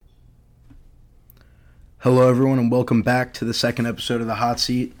Hello, everyone, and welcome back to the second episode of The Hot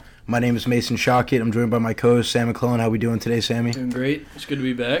Seat. My name is Mason Shockett. I'm joined by my co-host, Sam McClellan. How we doing today, Sammy? Doing great. It's good to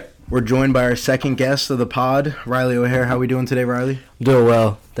be back. We're joined by our second guest of the pod, Riley O'Hare. How we doing today, Riley? I'm doing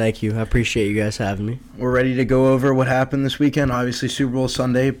well. Thank you. I appreciate you guys having me. We're ready to go over what happened this weekend. Obviously, Super Bowl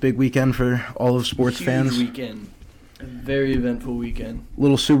Sunday, big weekend for all of sports fans. Huge weekend. A very eventful weekend.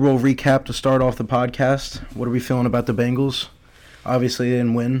 Little Super Bowl recap to start off the podcast. What are we feeling about the Bengals? Obviously, they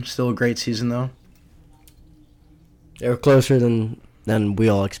didn't win. Still a great season, though. They were closer than we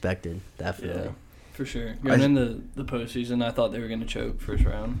all expected, definitely. Yeah, for sure. Going into the postseason, I thought they were going to choke first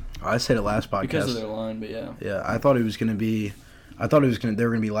round. I said it last podcast. Because of their line, but yeah. Yeah, I thought it was going to be... they were going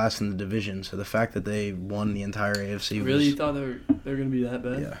to be last in the division, so the fact that they won the entire AFC Really? was... You thought they were going to be that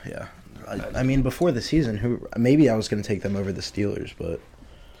bad? Yeah. I mean, before the season, maybe I was going to take them over the Steelers, but...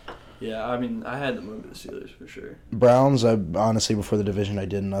 Yeah, I mean, I had them over the Steelers for sure. Browns, honestly, before the division, I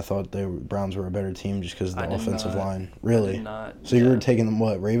didn't. I thought Browns were a better team just because of the offensive line. Really? I did not. So you were taking them,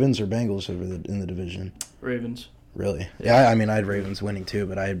 what, Ravens or Bengals in the division? Ravens. Really? Yeah, I mean, I had Ravens winning too,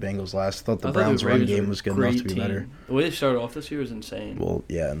 but I had Bengals last. I thought the Browns' run game was good enough to be better. The way they started off this year was insane. Well,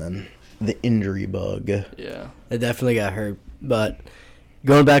 yeah, and then the injury bug. Yeah. They definitely got hurt. But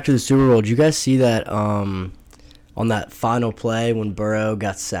going back to the Super Bowl, did you guys see that on that final play when Burrow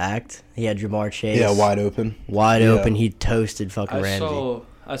got sacked? He had Jamar Chase. Yeah, wide open. Open. He toasted fucking Ramsey.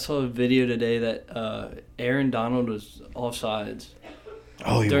 I saw a video today that Aaron Donald was offsides.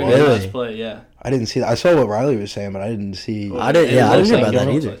 Oh, he during was? the last play, yeah. I didn't see that. I saw what Riley was saying, but I didn't see. I didn't hear about that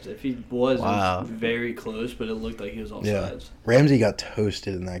either. If he was, it was very close, but it looked like he was offsides. Yeah. Ramsey got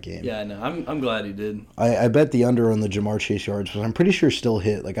toasted in that game. Yeah, I know. I'm glad he did. I bet the under on the Jamar Chase yards was, I'm pretty sure, still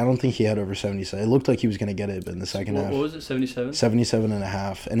hit. Like, I don't think he had over 77. It looked like he was going to get it, but in the second half. What was it, 77?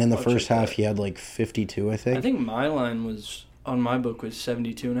 77.5. And in the first half, he had like 52, I think. I think my line was, on my book, was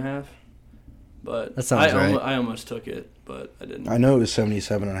 72.5. But that sounds right. I almost took it, but I didn't. I know it was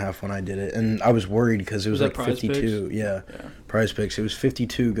 77.5 when I did it, and I was worried because it was like 52. Yeah, Prize Picks. It was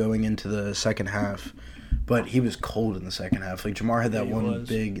 52 going into the second half, but he was cold in the second half. Like Jamar had that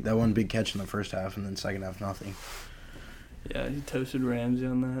one big catch in the first half, and then second half nothing. Yeah, he toasted Ramsey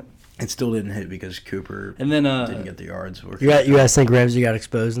on that. It still didn't hit because Cooper and then didn't get the yards. You guys think Ramsey got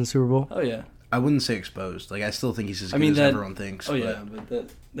exposed in the Super Bowl? Oh yeah. I wouldn't say exposed. Like, I still think he's as good as everyone thinks. Oh, yeah,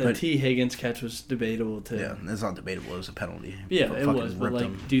 but that T. Higgins catch was debatable, too. Yeah, it's not debatable. It was a penalty. Yeah, it was. But,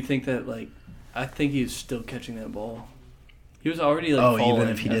 like, do you think that, like, I think he was still catching that ball. He was already, like, falling. Even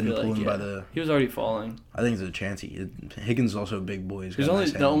if he didn't pull him by the... He was already falling. I think there's a chance Higgins is also a big boy.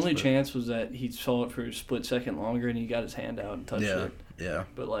 The only chance was that he saw it for a split second longer and he got his hand out and touched it. Yeah.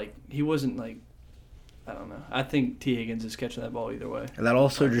 But, like, he wasn't, like... I don't know. I think T. Higgins is catching that ball either way. And that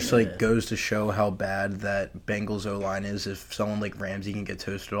also goes to show how bad that Bengals O-line is. If someone like Ramsey can get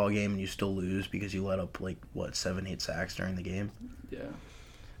toasted all game and you still lose because you let up, 7-8 sacks during the game? Yeah.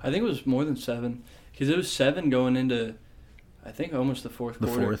 I think it was more than 7. Because it was 7 going into, I think, almost the fourth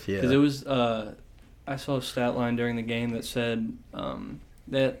quarter. The fourth, yeah. Because it was, I saw a stat line during the game that said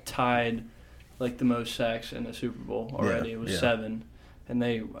that tied, the most sacks in a Super Bowl already. Yeah, it was 7. And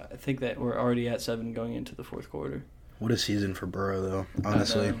I think that we're already at 7 going into the fourth quarter. What a season for Burrow, though,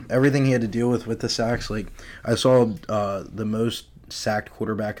 honestly. Everything he had to deal with the sacks. I saw the most sacked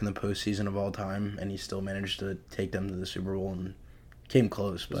quarterback in the postseason of all time, and he still managed to take them to the Super Bowl and came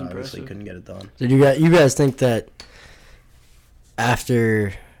close, but obviously couldn't get it done. So you guys think that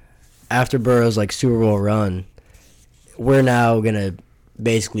after Burrow's, Super Bowl run, we're now going to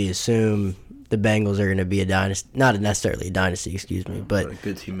basically assume the Bengals are going to be a dynasty, not necessarily a dynasty, but a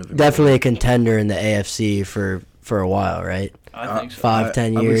good team of definitely a contender in the AFC for a while, right? I think so.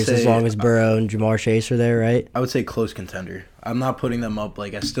 5-10 years, as long as Burrow and Jamar Chase are there, right? I would say close contender. I'm not putting them up.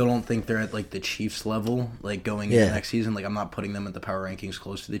 I still don't think they're at the Chiefs level. Going into next season, I'm not putting them at the power rankings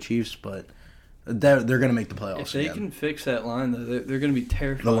close to the Chiefs, but they're going to make the playoffs. If they can fix that line, though, they're going to be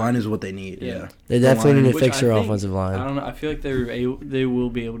terrified. The line is what they need. Yeah. They definitely need to fix their offensive line. I don't know. I feel like they will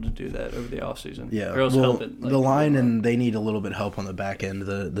be able to do that over the offseason. Yeah. Or else help it. The line, and they need a little bit of help on the back end.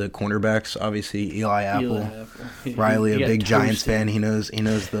 The cornerbacks, obviously, Eli Apple. Riley, a big Giants fan. He knows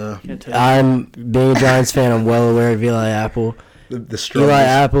the. I'm being a Giants fan. I'm well aware of Eli Apple. The struggles. Eli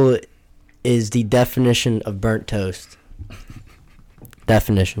Apple is the definition of burnt toast.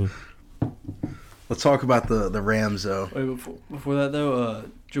 Definition. Let's talk about the Rams, though. Wait, before that, though,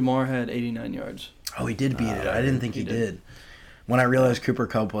 Jamar had 89 yards. Oh, he did beat it. I didn't think he did. When I realized Cooper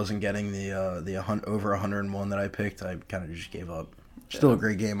Kupp wasn't getting the over 101 that I picked, I kind of just gave up. Still a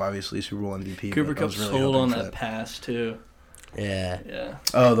great game, obviously, Super Bowl MVP. Cooper Kupp sold on that pass, too. Yeah.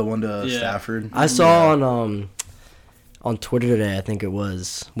 Oh, the one to Stafford? I saw on Twitter today, I think it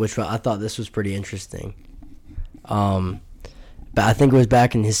was, which I thought this was pretty interesting. But I think it was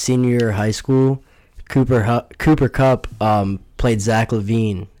back in his senior year of high school. Cooper Cup played Zach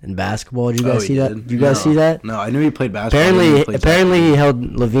LaVine in basketball. Did you guys see that? Did you guys see that? No, I knew he played basketball. Apparently he held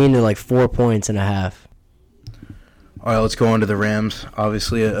LaVine to like 4 points and a half. All right, let's go on to the Rams.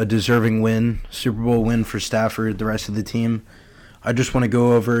 Obviously, a deserving win, Super Bowl win for Stafford, the rest of the team. I just want to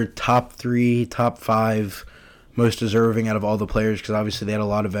go over top 3, top 5 most deserving out of all the players because obviously they had a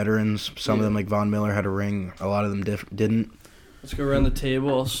lot of veterans. Some of them, like Von Miller, had a ring. A lot of them didn't. Let's go around the table.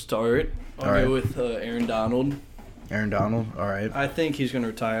 I'll start. I'll go with Aaron Donald. Aaron Donald, all right. I think he's going to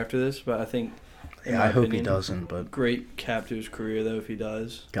retire after this, but I think, I hope he doesn't. But great cap to his career, though, if he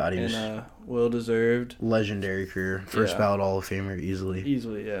does. God, he was well-deserved. Legendary career. First ballot Hall of Famer, easily.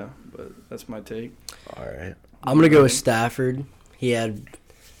 Easily, yeah. But that's my take. All right. I'm going to go with Stafford. He had...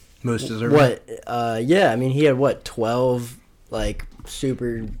 Most deserving? Yeah, I mean, he had, 12,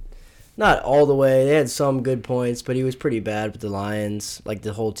 super... Not all the way. They had some good points, but he was pretty bad with the Lions.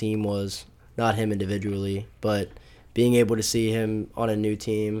 The whole team was. Not him individually, but being able to see him on a new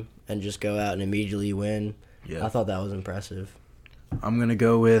team and just go out and immediately win, I thought that was impressive. I'm going to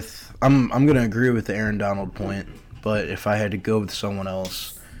go with... I'm going to agree with the Aaron Donald point, but if I had to go with someone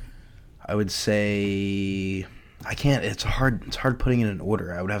else, I would say... I can't... It's hard putting it in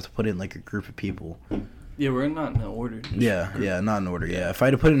order. I would have to put it in, a group of people. Yeah, we're not in order. Yeah, not in order, yeah. If I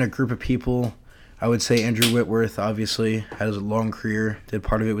had to put it in a group of people, I would say Andrew Whitworth, obviously, has a long career, did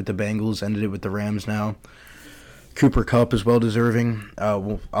part of it with the Bengals, ended it with the Rams now. Cooper Kupp is well-deserving.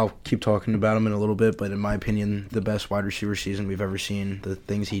 I'll keep talking about him in a little bit, but in my opinion, the best wide receiver season we've ever seen, the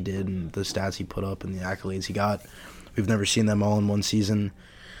things he did and the stats he put up and the accolades he got, we've never seen them all in one season.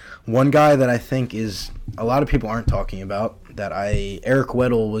 One guy that I think is a lot of people aren't talking about, Eric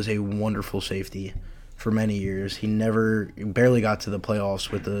Weddle was a wonderful safety for many years. He barely got to the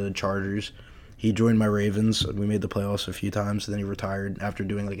playoffs with the Chargers. He joined my Ravens. We made the playoffs a few times, and then he retired after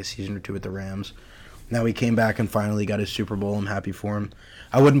doing a season or two with the Rams. Now he came back and finally got his Super Bowl. I'm happy for him.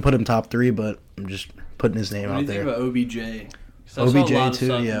 I wouldn't put him top 3, but I'm just putting his name out there. What do you think about OBJ? OBJ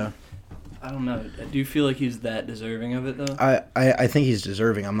too, yeah. I don't know. Do you feel like he's that deserving of it, though? I think he's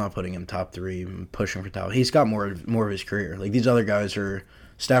deserving. I'm not putting him top 3. I'm pushing for top. He's got more of his career. These other guys are...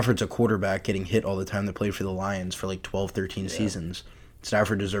 Stafford's a quarterback getting hit all the time that played for the Lions for 12, 13 seasons.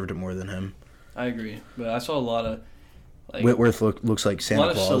 Stafford deserved it more than him. I agree, but I saw a lot of Whitworth looks like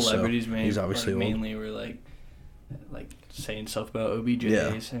Santa Claus. A lot of celebrities, he's obviously mainly were saying stuff about OBJ.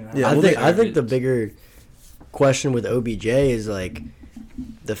 Yeah, I think the bigger question with OBJ is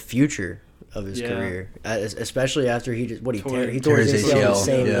the future of his career, especially after he tore his ACL on the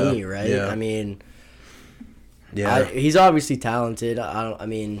same knee, right? Yeah. I mean. Yeah, he's obviously talented.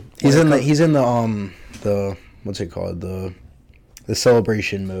 He's in the what's it called, the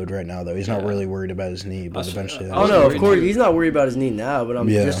celebration mode right now though. He's not really worried about his knee, but eventually. Oh no, of course he's not worried about his knee now. But I'm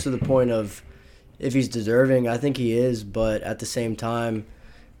just to the point of if he's deserving. I think he is, but at the same time,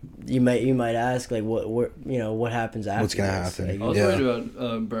 you might ask what happens after. What's gonna happen? I was worried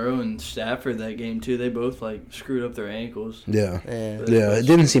about Burrow and Stafford that game too. They both screwed up their ankles. Yeah. It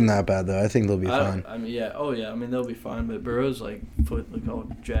didn't seem that bad though. I think they'll be fine. I mean, they'll be fine. But Burrow's foot looked all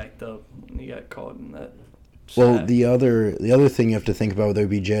jacked up, and he got caught in that. Well, the other thing you have to think about with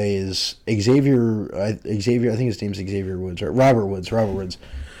OBJ is Xavier. I think his name's Xavier Woods or Robert Woods.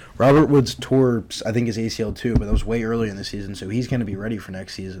 Robert Woods tore, I think, his ACL too, but that was way early in the season, so he's going to be ready for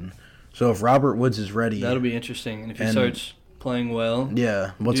next season. So if Robert Woods is ready... That'll be interesting. And if he starts playing well...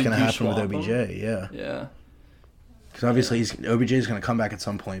 Yeah, what's going to happen with OBJ? Him? Yeah. Because obviously OBJ is going to come back at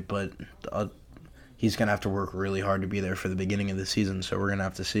some point, but he's going to have to work really hard to be there for the beginning of the season, so we're going to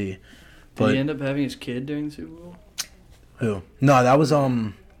have to see. Did he end up having his kid during the Super Bowl? Who? No, that was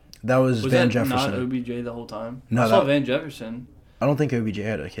Van Jefferson. Not OBJ the whole time? No, I saw Van Jefferson. I don't think OBJ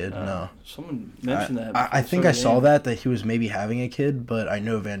had a kid, no. Someone mentioned that. I think I saw that he was maybe having a kid, but I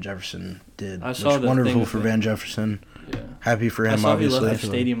know Van Jefferson did. I saw which wonderful for Van Jefferson. Yeah. Happy for him, I saw obviously. He left the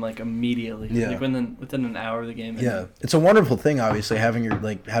stadium immediately. Yeah. Within an hour of the game. Yeah, it's a wonderful thing. Obviously, having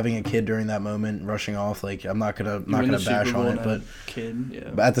a kid during that moment, rushing off. I'm not gonna bash on it, but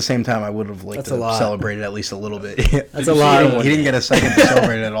But at the same time, I would have liked to celebrate it at least a little bit. That's a lot. He didn't get a second to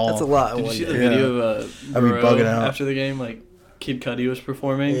celebrate it at all. That's a lot. Did you see the video of Burrow after the game? Kid Cudi was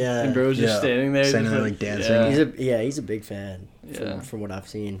performing, and Bro was just standing there, dancing. Yeah. He's a big fan from what I've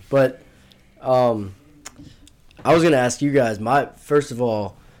seen. But I was gonna ask you guys. First of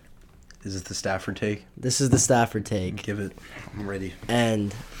all, is it the Stafford take? This is the Stafford take. Give it. I'm ready.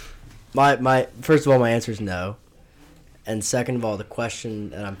 And my first of all, my answer is no. And second of all, the question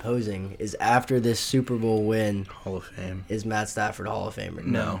that I'm posing is: after this Super Bowl win, Hall of Fame, is Matt Stafford Hall of Famer?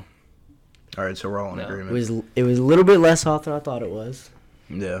 No. All right, so we're all in No. agreement. It was a little bit less hot than I thought it was.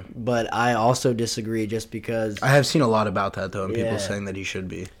 Yeah. But I also disagree just because I have seen a lot about that, though, and Yeah. people saying that he should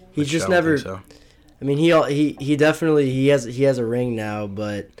be. He's which just I don't never. think so. I mean, he definitely he has a ring now,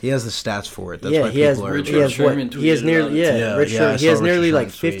 but He has the stats for it. That's yeah, why he has people are. Richard he has what Sherman he has tweeted nearly about it. yeah, Yeah, Rich yeah, Sherman, I he has saw nearly Richard like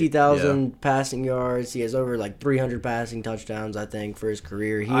Sherman's tweet. 50,000 passing yards. He has over like 300 passing touchdowns, I think, for his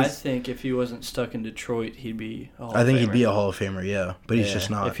career. I He's think if he wasn't stuck in Detroit, he'd be a Hall I of think he'd Famer. be a Hall of Famer, yeah, but he's Yeah. just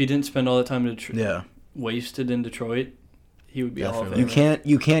not. If he didn't spend all that time in Detroit, Yeah, wasted in Detroit, he would be a Hall of Famer.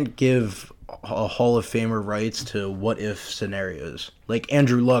 Definitely. you can't give a Hall of Famer rights to what if scenarios. Like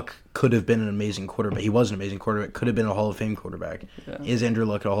Andrew Luck could have been an amazing quarterback. He was an amazing quarterback. Could have been a Hall of Fame quarterback. Yeah. Is Andrew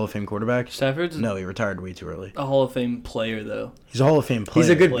Luck a Hall of Fame quarterback? Stafford's No, he retired way too early. a Hall of Fame player, though. He's a Hall of Fame player.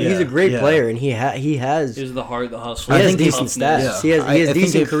 he's a great Yeah. player, and he has He's the heart, the hustle. he I has think decent toughness. stats. Yeah. He I has think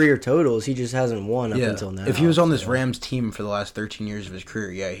decent if- career totals. He just hasn't won up Yeah. until now. If he was on this so. Rams team for the last 13 years of his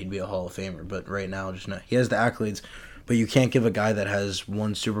career, yeah, he'd be a Hall of Famer. But right now, just not. He has the accolades, but you can't give a guy that has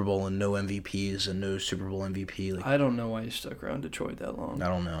one Super Bowl and no MVPs and no Super Bowl MVP. Like, I don't know why he stuck around Detroit that long. I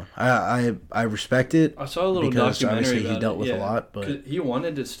don't know. I respect it. I saw a little Because documentary obviously he about dealt it, with a yeah. lot, but- 'Cause he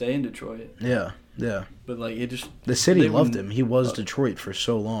wanted to stay in Detroit, Yeah, yeah. but like it just The city they loved were- him. He was Detroit for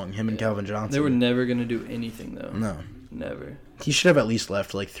so long. Him and Yeah. Calvin Johnson. They were never gonna do anything though. no. Never. He should have at least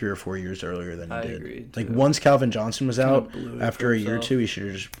left like 3 or 4 years earlier than he I did. agree, Like too. once Calvin Johnson was Kinda out, blew it after for a year or himself. two, he should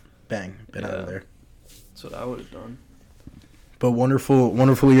have just been out Yeah. of there. That's what I would have done. But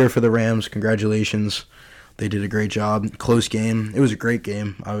wonderful year for the Rams. Congratulations. They did a great job. Close game. It was a great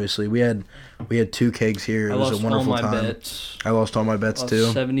game. Obviously, we had 2 kegs here. It I was lost a wonderful all my time. bets. I lost all my bets Lost too.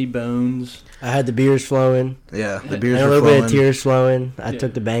 70 bones. I had the beers flowing Yeah, the and beers a were little flowing. bit of tears flowing. I Yeah.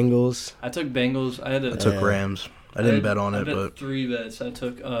 took the Bengals. I took Bengals. I had a, I took Yeah. Rams. I didn't bet on I it, bet but 3 bets. I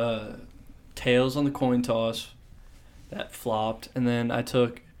took tails on the coin toss. That flopped, and then I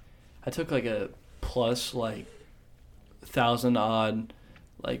took like a plus like 1,000 odd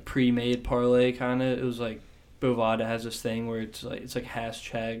like pre-made parlay kind of. It was like Bovada has this thing where it's like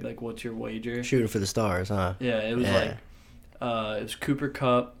hashtag like what's your wager. Shooting for the stars, huh? Yeah, it was Yeah. like it was Cooper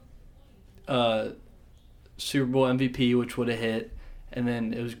Cup, Super Bowl MVP, which would have hit, and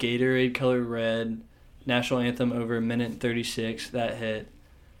then it was Gatorade color red, national anthem over a minute and 36, that hit,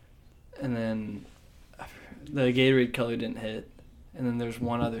 and then the Gatorade color didn't hit, and then there's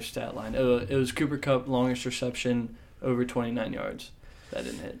one other stat line. It was Cooper Cup longest reception over 29 yards, that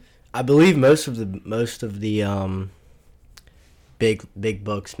didn't hit. I believe most of the big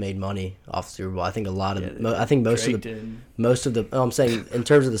books made money off Super Bowl. I think a lot of I think most Drake of the did. most of the I'm saying in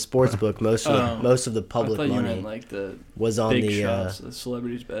terms of the sports book, most of the I public thought you money meant like the was on big the shots, the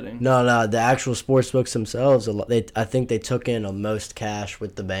celebrities betting. no, the actual sports books themselves. I think they took in the most cash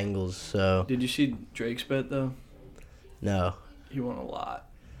with the Bengals. So Did you see Drake's bet though? no. He won a lot.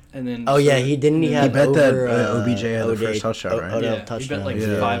 And then Oh yeah, he didn't. He then- had bet that, over, OBJ had the first touchdown, right? Odell yeah, he touchdown. bet like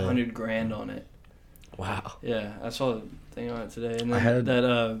Yeah. 500 grand on it. Wow. Yeah, I saw the thing on it today. And I then had-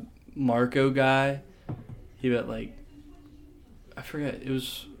 that Marco guy, he bet like, I forget, it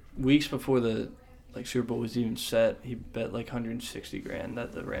was weeks before the like Super Bowl was even set. He bet like 160 grand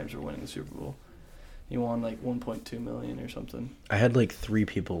that the Rams were winning the Super Bowl. He won like 1.2 million or something. I had like 3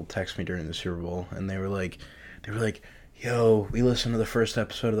 people text me during the Super Bowl, and they were like, "Yo, we listened to the first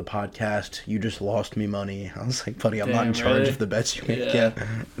episode of the podcast. You just lost me money." I was like, "Buddy, I'm not in Damn, charge really? of the bets you make." Yeah.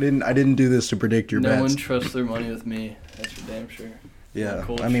 Yeah, I didn't do this to predict your No bets. one trusts their money with me. That's for damn sure. Yeah,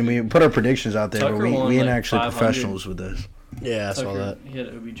 Cool I mean, shit. we put our predictions out there, Tucker but we won, ain't like, actually 500. professionals with this. Yeah, I saw Tucker, that. he had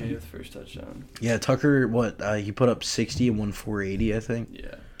OBJ with first touchdown. Yeah, Tucker, he put up 60 and won 480, I think.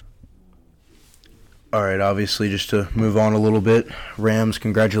 Yeah. All right, obviously, just to move on a little bit, Rams,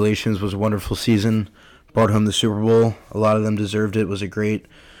 congratulations, was a wonderful season. Brought home the Super Bowl. A lot of them deserved it. It was a great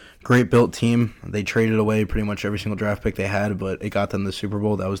built team. They traded away pretty much every single draft pick they had, but it got them the Super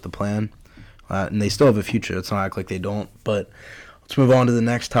Bowl. That was the plan. And they still have a future. Let's not act like they don't. But let's move on to the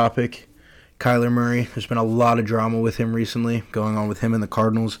next topic. Kyler Murray. There's been a lot of drama with him recently, going on with him and the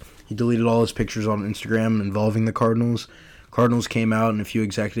Cardinals. He deleted all his pictures on Instagram involving the Cardinals. Cardinals came out, and a few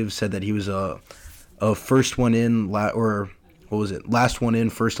executives said that he was a first one in, last one in,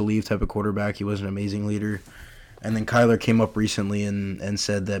 first to leave type of quarterback. He was an amazing leader. And then Kyler came up recently and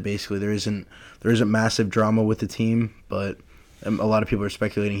said that basically there isn't massive drama with the team, but a lot of people are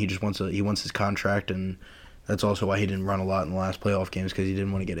speculating he just wants his contract, and that's also why he didn't run a lot in the last playoff games, because he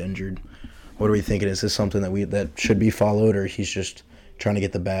didn't want to get injured. What are we thinking? Is this something that should be followed, or he's just trying to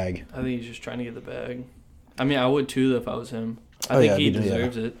get the bag? I think he's just trying to get the bag. I mean, I would too, though, if I was him. I think he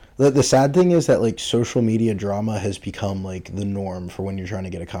deserves it. The sad thing is that like social media drama has become like the norm for when you're trying to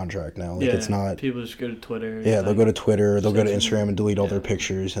get a contract now. Like it's not. People just go to Twitter. Yeah, they'll go to Twitter, they'll go to Instagram and delete all their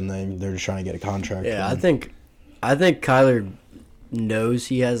pictures, and then they're just trying to get a contract. Yeah, I think Kyler knows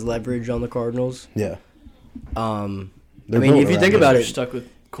he has leverage on the Cardinals. Yeah. I mean, if you think about it, stuck with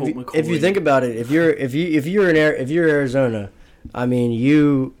Colt McCoy. If you think about it, if you're Arizona, I mean,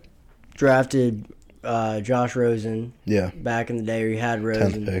 you drafted Josh Rosen. Yeah. Back in the day, or you had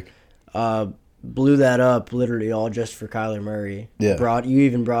Rosen. 10th pick. Blew that up literally all just for Kyler Murray. Yeah. You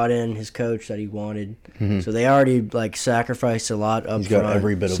even brought in his coach that he wanted. Mm-hmm. So they already like sacrificed a lot up front. He's got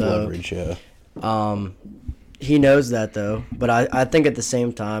every bit of leverage. Yeah. He knows that though, but I think at the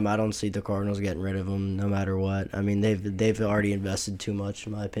same time I don't see the Cardinals getting rid of him no matter what. I mean they've already invested too much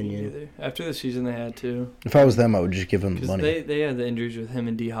in my opinion. After the season they had to. If I was them, I would just give him the money. They had the injuries with him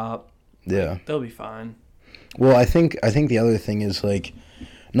and D-Hop. Yeah. They'll be fine. Well, I think the other thing is like,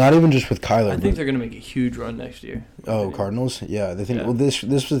 not even just with Kyler. I think they're gonna make a huge run next year. Oh, Cardinals? Yeah, they think. Yeah. Well, this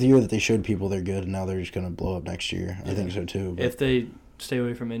was the year that they showed people they're good, and now they're just gonna blow up next year. Yeah. I think so too. If they stay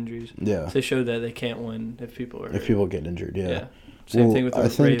away from injuries. Yeah. If they showed that they can't win if people are. If people get injured, yeah. Same thing with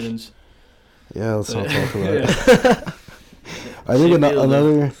the Ravens. Yeah, let's not talk about it. I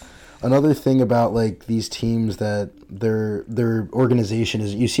think another thing about like these teams that their organization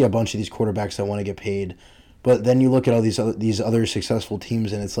is, you see a bunch of these quarterbacks that want to get paid, but then you look at all these other successful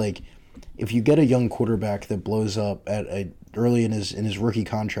teams, and it's like, if you get a young quarterback that blows up early in his rookie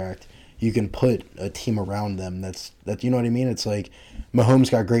contract, you can put a team around them. That's you know what I mean? It's like Mahomes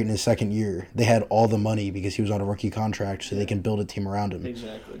got great in his second year. They had all the money because he was on a rookie contract, so they can build a team around him.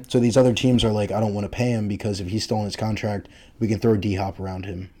 Exactly. So these other teams are like, I don't want to pay him because if he's still on his contract, we can throw D-Hop around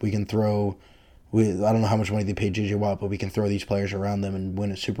him. We can throw, I don't know how much money they paid J.J. Watt, but we can throw these players around them and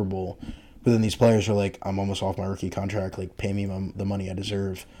win a Super Bowl. But then these players are like, I'm almost off my rookie contract. Like, pay me the money I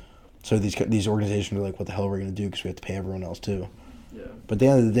deserve. So these organizations are like, what the hell are we going to do? Because we have to pay everyone else too. Yeah. But at the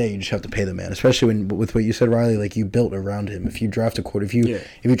end of the day, you just have to pay the man, especially with what you said, Riley. Like, you built around him. If you draft a if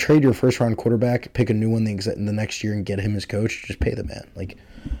you trade your first round quarterback, pick a new one in the next year and get him as coach, just pay the man. Like,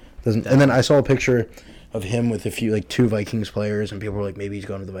 doesn't. And then I saw a picture of him with two Vikings players, and people were like, maybe he's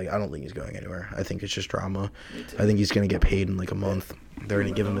going to the Vikings. I don't think he's going anywhere. I think it's just drama. I think he's going to get paid in like a month. They're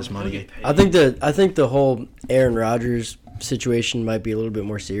going to give him his money. I think the whole Aaron Rodgers situation might be a little bit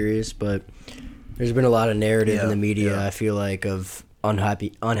more serious, but there's been a lot of narrative in the media, I feel like, of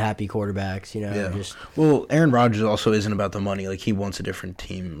unhappy quarterbacks, you know. Yeah. Well, Aaron Rodgers also isn't about the money. Like, he wants a different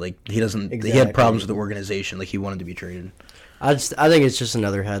team. Like, he doesn't. Exactly. He had problems with the organization. Like, he wanted to be traded. I think it's just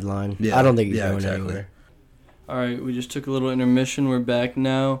another headline. Yeah. I don't think he's going anywhere. All right, we just took a little intermission. We're back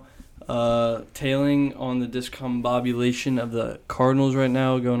now. Tailing on the discombobulation of the Cardinals right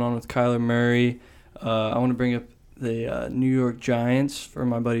now, going on with Kyler Murray. I want to bring up the New York Giants for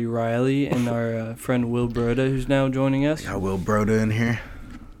my buddy Riley and our friend Will Broda, who's now joining us. Got Will Broda in here.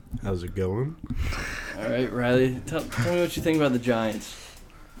 How's it going? All right, Riley, tell me what you think about the Giants.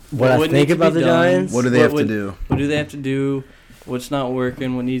 What I think about the Giants? What do they have to do? What do they have to do? What's not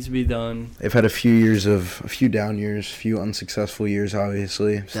working? What needs to be done? They've had a few down years, a few unsuccessful years,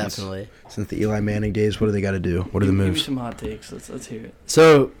 obviously. Definitely. Since the Eli Manning days, what do they got to do? What are the moves? Give me some hot takes. Let's hear it.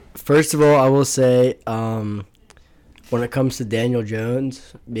 So, first of all, I will say, when it comes to Daniel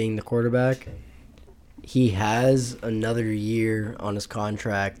Jones being the quarterback, he has another year on his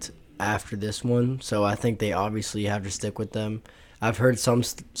contract after this one, so I think they obviously have to stick with them. I've heard some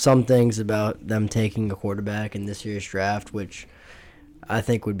things about them taking a quarterback in this year's draft, which I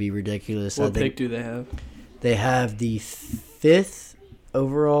think would be ridiculous. What pick do they have? They have the 5th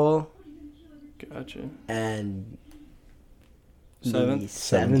overall. Gotcha. And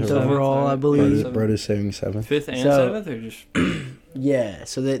 7th overall, I believe. Broda's saying 7th. 5th and 7th, or just? Yeah,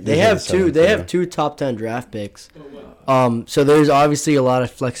 so they have two. They have 2 top 10 draft picks. So there's obviously a lot of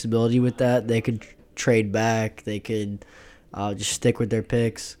flexibility with that. They could trade back. They could just stick with their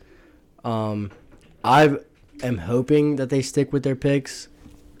picks. I am hoping that they stick with their picks,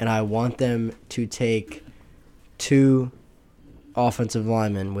 and I want them to take 2 offensive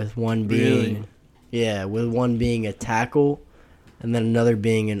linemen, with one being with one being a tackle, and then another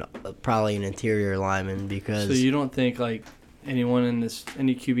being probably an interior lineman. Because so you don't think like any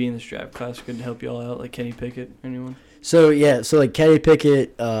QB in this draft class could help you all out, like Kenny Pickett, anyone? So like Kenny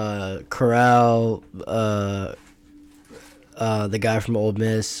Pickett, Corral, the guy from Ole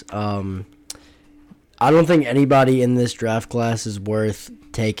Miss. I don't think anybody in this draft class is worth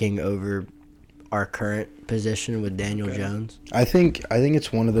taking over our current position with Daniel Jones. I think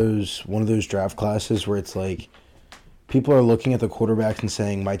it's one of those draft classes where it's like, people are looking at the quarterbacks and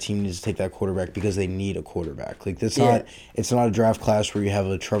saying my team needs to take that quarterback because they need a quarterback. Like it's not a draft class where you have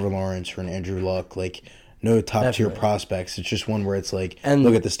a Trevor Lawrence or an Andrew Luck. Like no top tier prospects. It's just one where it's like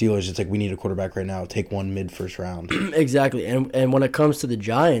look at the Steelers. It's like we need a quarterback right now. Take one mid first round. Exactly, and when it comes to the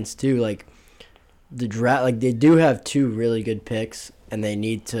Giants too, like the draft, like they do have 2 really good picks, and they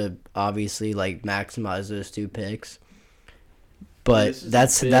need to obviously like maximize those 2 picks. But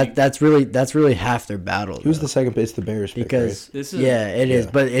that's really half their battle. Who's the second pick? It's the Bears pick, because right? it is.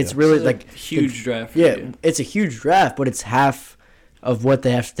 But it's really like huge draft. It's a huge draft, but it's half of what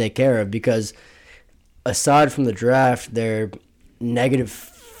they have to take care of because aside from the draft, they're negative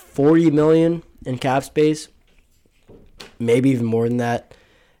 $40 million in cap space, maybe even more than that.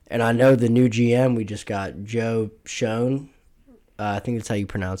 And I know the new GM we just got, Joe Schoen, I think that's how you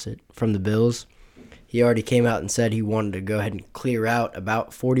pronounce it, from the Bills. He already came out and said he wanted to go ahead and clear out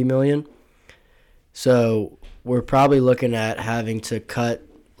about $40 million. So we're probably looking at having to cut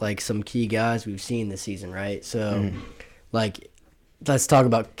like some key guys we've seen this season, right? So like let's talk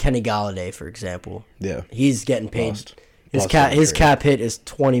about Kenny Galladay, for example. Yeah. He's getting paid. His cap hit is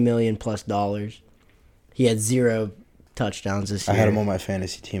 $20 million plus dollars. He had 0 touchdowns this year. I had him on my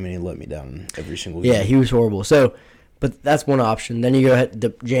fantasy team and he let me down every single game. Yeah, he was horrible. So, but that's one option. Then you go ahead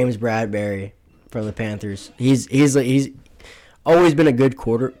to James Bradbury from the Panthers. He's always been a good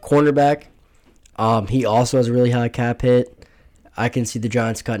cornerback. He also has a really high cap hit. I can see the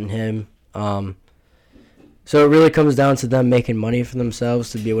Giants cutting him. So it really comes down to them making money for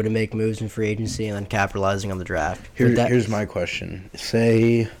themselves to be able to make moves in free agency and then capitalizing on the draft. Here's my question.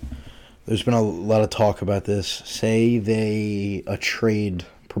 Say there's been a lot of talk about this. Say a trade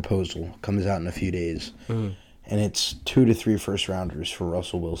proposal comes out in a few days, and it's 2 to 3 first rounders for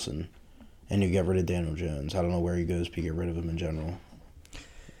Russell Wilson, and you get rid of Daniel Jones. I don't know where he goes, but you get rid of him in general.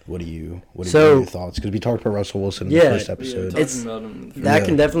 What are your thoughts? Because we talked about Russell Wilson in the first episode. That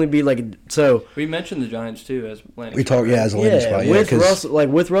can definitely be like so. We mentioned the Giants too as landing. We talked as a landing spot.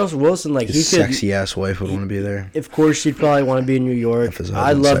 With Russell Wilson, like his sexy ass wife would want to be there. Of course, she'd probably want to be in New York.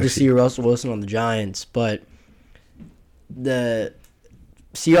 I'd love to see Russell Wilson on the Giants, but the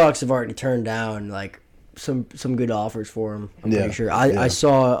Seahawks have already turned down like some good offers for him. I'm pretty sure. I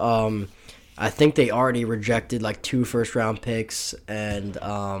saw. I think they already rejected like 2 first-round picks, and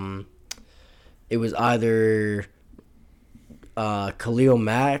it was either Khalil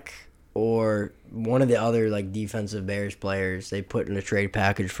Mack or one of the other like defensive Bears players. They put in a trade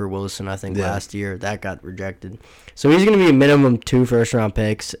package for Wilson, I think, last year. That got rejected. So he's going to be a minimum 2 first-round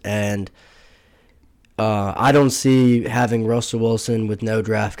picks, and I don't see having Russell Wilson with no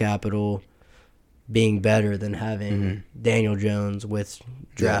draft capital being better than having Daniel Jones with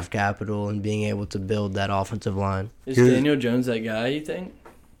draft capital and being able to build that offensive line. Is Daniel Jones that guy, you think?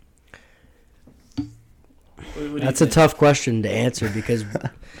 That's a tough question to answer because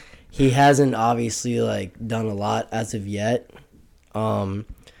he hasn't obviously like done a lot as of yet. And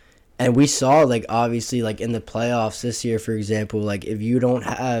we saw like obviously like in the playoffs this year, for example, like if you don't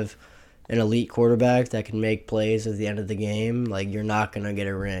have an elite quarterback that can make plays at the end of the game, like you're not gonna get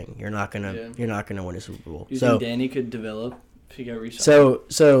a ring. You're not gonna win a Super Bowl. You think Danny could develop if he got re-signed?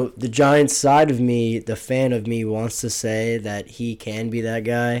 So the Giants side of me, the fan of me, wants to say that he can be that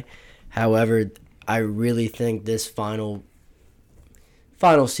guy. However, I really think this final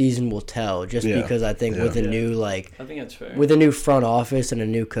season will tell. Just because I think with a new I think that's fair. With a new front office and a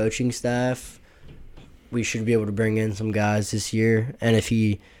new coaching staff, we should be able to bring in some guys this year. And if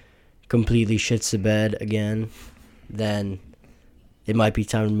he completely shits the bed again, then it might be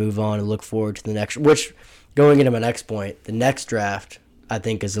time to move on and look forward to the next. Which, going into my next point, the next draft I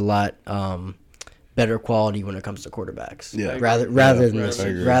think is a lot better quality when it comes to quarterbacks. Yeah, rather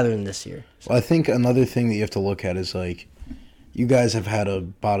than this year. Well, I think another thing that you have to look at is like you guys have had a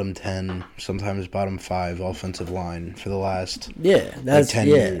bottom 10, sometimes bottom 5 offensive line for the last 10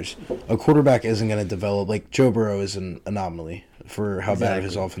 years. A quarterback isn't going to develop. Like Joe Burrow is an anomaly for how bad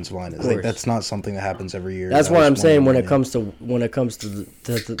his offensive line is. Like that's not something that happens every year. That's why I'm saying when it comes to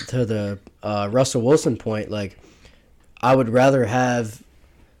the Russell Wilson point, like I would rather have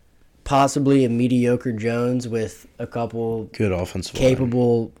possibly a mediocre Jones with a couple good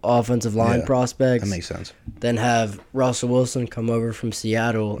capable offensive line prospects. That makes sense. Than have Russell Wilson come over from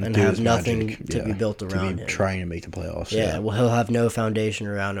Seattle and have nothing to be built around him. Trying to make the playoffs. Yeah, well, he'll have no foundation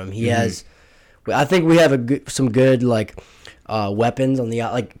around him. He has. I think we have some good like weapons on the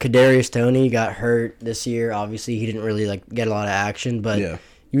like Kadarius Toney got hurt this year. Obviously, he didn't really like get a lot of action, but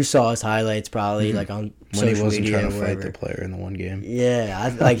you saw his highlights probably like on when social he wasn't media trying to fight the player in the one game. Yeah,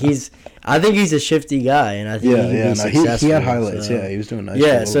 I think he's a shifty guy, and I think he'd be successful. He had highlights. So. Yeah, he was doing nice.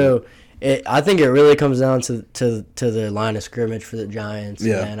 Yeah, so I think it really comes down to the line of scrimmage for the Giants.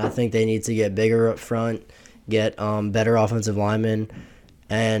 Yeah. And I think they need to get bigger up front, get better offensive linemen,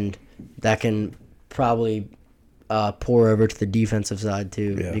 and that can probably pour over to the defensive side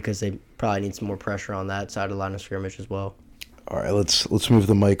too, because they probably need some more pressure on that side of the line of scrimmage as well. All right, let's move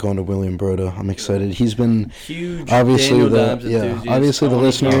the mic on to William Broda. I'm excited. He's been huge. Obviously, Obviously, the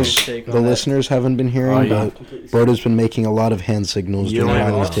listeners haven't been hearing, but Broda's been making a lot of hand signals during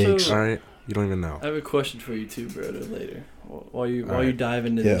Riley's takes. All right, you don't even know. I have a question for you too, Broda. Later, while you dive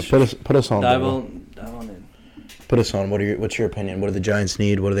into this. Put us on. Dive on in. Put us on. What's your opinion? What do the Giants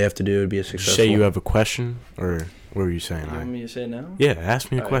need? What do they have to do to be a successful? Say you have a question, or what were you saying? You want me to say it now? Yeah,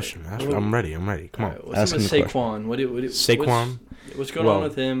 ask me a All question. right. I'm ready. Come on. Right, what's up with Saquon? Saquon? What's going on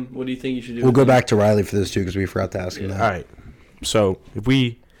with him? What do you think you should do? We'll go back to Riley for this too because we forgot to ask him that. All right. So if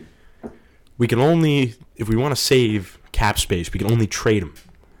we can only, if we want to save cap space, we can only trade him,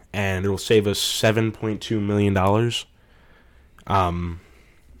 and it'll save us $7.2 million.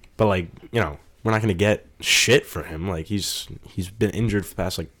 But like, you know, we're not gonna get shit for him. Like he's been injured for the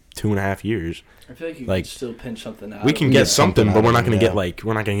past like 2.5 years. I feel like you can still pinch something out. We can get something, but we're not gonna get yeah.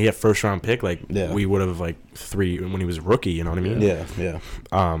 we're not gonna get first round pick like we would have like 3 when he was a rookie. You know what I mean? Yeah.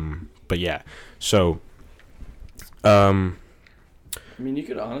 But yeah. So. I mean, you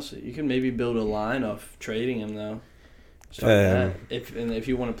could maybe build a line off trading him though. That. If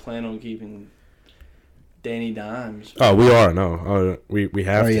you want to plan on keeping Danny Dimes. Oh, we are we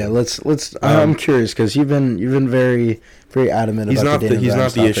have. Oh to. yeah, let's. I'm curious because you've been very adamant about he's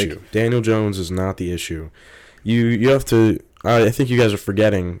not the issue. Daniel Jones is not the issue. You have to. I think you guys are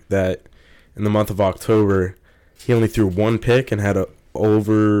forgetting that in the month of October, he only threw 1 pick and had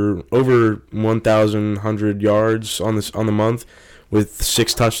over 1,100 yards on the month with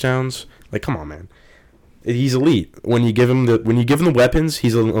 6 touchdowns. Like, come on, man. He's elite. When you give him the weapons,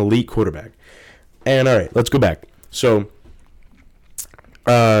 he's an elite quarterback. And all right, let's go back. So,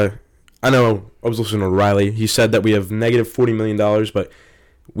 I know I was listening to Riley. He said that we have negative $40 million, but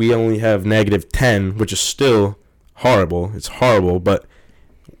we only have negative 10, which is still horrible. It's horrible, but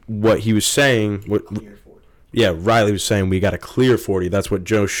what he was saying, Riley was saying we got to clear 40. That's what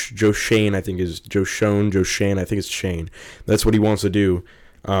Joe Shane, I think is Joe Shane. I think it's Shane. That's what he wants to do.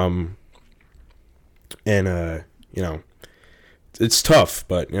 You know, it's tough,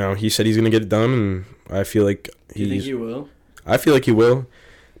 but you know, he said he's gonna get it done, and I feel like you think he will? I feel like he will,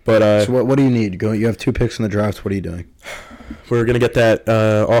 but so what do you need? You have 2 picks in the draft. What are you doing? We're gonna get that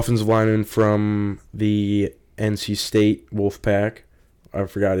offensive lineman from the NC State Wolfpack. I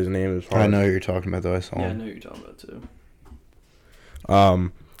forgot his name. I know who you're talking about, though. I saw him. I know who you're talking about too.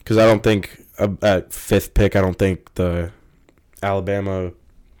 Because I don't think at 5th pick, I don't think the Alabama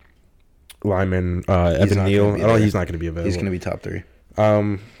lineman Evan Neal. He's not going to be available. He's going to be top 3.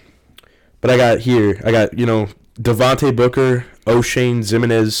 But I got Devontae Booker, O'Shane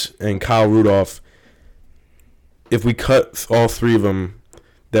Zimenez, and Kyle Rudolph. If we cut all 3 of them,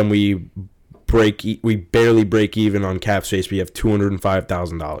 then we barely break even on cap space. We have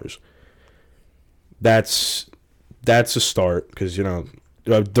 $205,000. That's a start because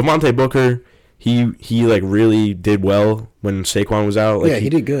Devontae Booker. He like really did well when Saquon was out. Like,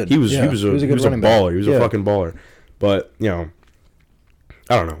 he did good. He was a baller. He was a fucking baller. But I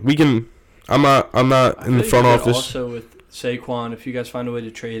don't know. We can. I'm not in the front office. Also, with Saquon, if you guys find a way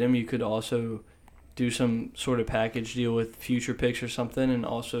to trade him, you could also do some sort of package deal with future picks or something, and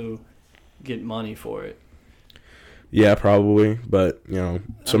also get money for it. Yeah, probably. But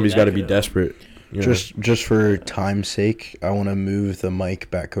somebody's got to be desperate. Just for time's sake, I want to move the mic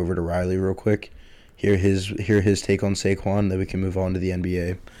back over to Riley real quick. Hear his take on Saquon, then we can move on to the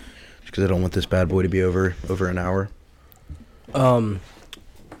NBA. Because I don't want this bad boy to be over an hour. When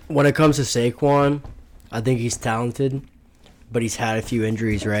it comes to Saquon, I think he's talented, but he's had a few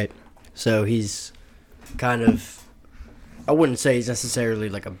injuries, right? So he's kind of, I wouldn't say he's necessarily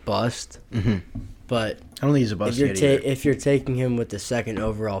like a bust, but I don't think he's a bust if you're taking him with the 2nd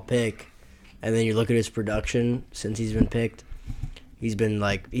overall pick, and then you look at his production since he's been picked, he's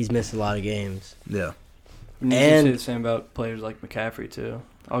missed a lot of games. Yeah. You can say the same about players like McCaffrey too.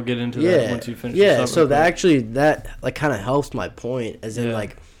 I'll get into that once you finish. Yeah, so that like kind of helps my point, as in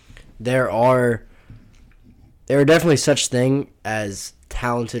like there are definitely such thing as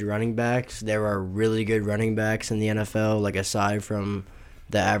talented running backs. There are really good running backs in the NFL, like aside from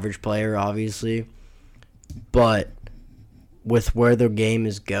the average player, obviously. But with where the game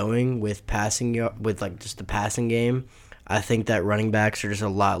is going, with just the passing game, I think that running backs are just a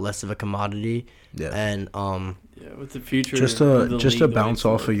lot less of a commodity. Yeah. And with the future, just to bounce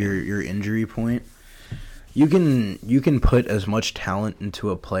off of your injury point, You can put as much talent into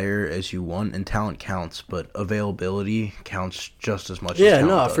a player as you want, and talent counts, but availability counts just as much. Yeah, as talent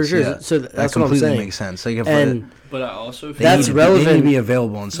no, does. for sure. Yeah. So that that's what I'm completely saying. makes sense. Like if But I also feel That's they relevant. need to be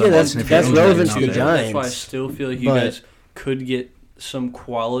available in some Yeah, ways, and if you that's don't, relevant then to the not. Giants. That's why I still feel like you But- guys could get some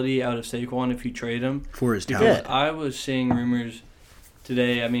quality out of Saquon if you trade him. For his Because talent. Yeah. I was seeing rumors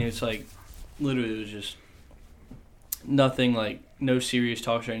today. I mean, it's like literally it was just nothing, like no serious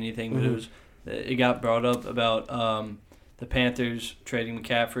talks or anything. But Mhm. it got brought up about the Panthers trading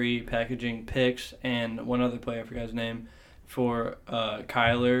McCaffrey, packaging picks, and one other player, I forgot his name, for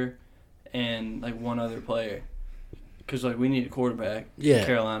Kyler and like one other player. Because like we need a quarterback, Yeah.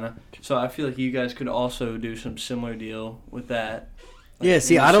 Carolina. So I feel like you guys could also do some similar deal with that. Yeah,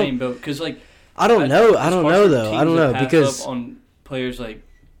 see, I don't- because like I don't know. I it's don't hard know for though. I teams don't to know pass because up on players like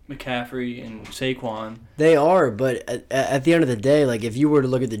McCaffrey and Saquon. they are. But at the end of the day, like if you were to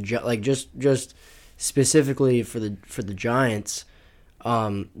look at just specifically for the Giants,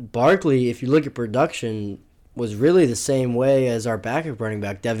 Barkley, if you look at production, was really the same way as our backup running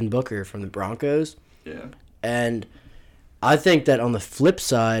back Devin Booker from the Broncos. Yeah. And I think that on the flip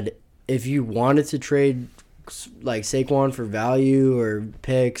side, if you wanted to trade like Saquon for value or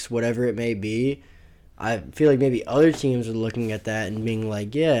picks, whatever it may be, I feel like maybe other teams are looking at that and being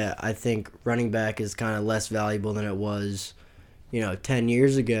like, yeah, I think running back is kind of less valuable than it was, 10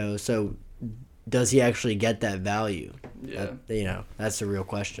 years ago. So does he actually get that value? Yeah. That's the real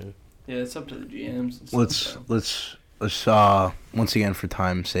question. Yeah, it's up to the GMs. And stuff, Let's once again, for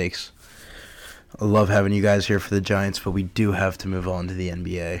time's sakes, I love having you guys here for the Giants, but we do have to move on to the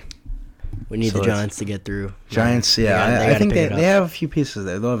NBA. We need So the let's- Giants to get through. Giants, They yeah, gotta- they I gotta think pick it they up. have a few pieces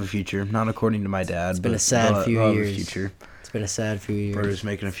there. They'll have a future, not according to my dad. It's been but a sad they'll few have a years. future. It's been a sad few years. Bird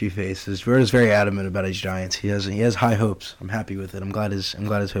making a few faces. Bird is very adamant about his Giants. He has high hopes. I'm happy with it. I'm glad his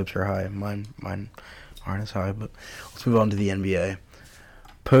hopes are high. Mine aren't as high. But let's move on to the NBA.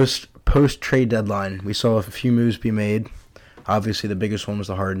 Post trade deadline, we saw a few moves be made. Obviously, the biggest one was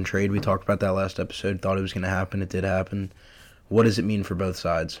the Harden trade. We talked about that last episode. Thought it was going to happen. It did happen. What does it mean for both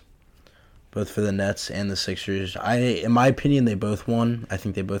sides? Both for the Nets and the Sixers. In my opinion, they both won. I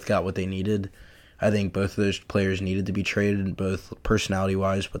think they both got what they needed. I think both of those players needed to be traded, both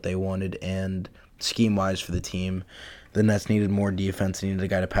personality-wise, what they wanted, and scheme-wise for the team. The Nets needed more defense. They needed a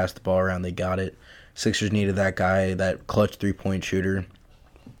guy to pass the ball around. They got it. Sixers needed that guy, that clutch three-point shooter.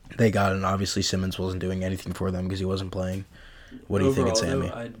 They got it, and obviously Simmons wasn't doing anything for them because he wasn't playing. What do you think, Sammy?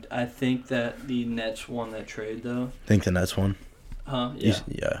 Though, I think that the Nets won that trade, though. Think the Nets won? Huh?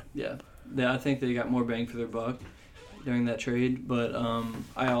 Yeah. Yeah. I think they got more bang for their buck during that trade. But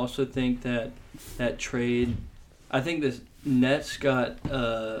I also think that trade, I think the Nets got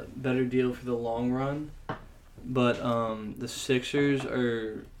a better deal for the long run. But the Sixers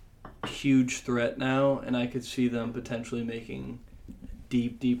are a huge threat now, and I could see them potentially making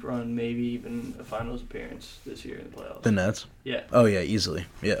deep run, maybe even a finals appearance this year in the playoffs. The Nets? Yeah. Oh, yeah, easily.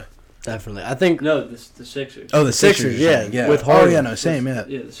 Yeah. Definitely. I think No, the Sixers. Oh, the Sixers, Sixers, yeah, with Oh, Harden. yeah, no, same, yeah.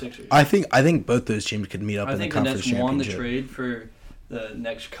 Yeah, the Sixers. I think both those teams could meet up I in the think the conference Nets won the championship. trade for the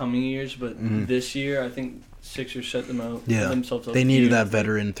next coming years, but Mhm. this year I think Sixers set themselves up. They needed that beautifully.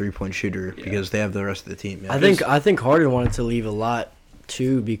 veteran three-point shooter Yeah. because they have the rest of the team. Yeah. I think Harden wanted to leave a lot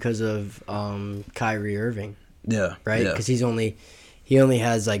too because of Kyrie Irving, Yeah. right? Yeah. Because he only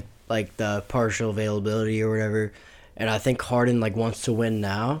has like the partial availability or whatever, and I think Harden wants to win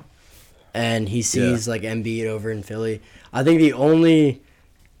now, and he sees Embiid over in Philly. I think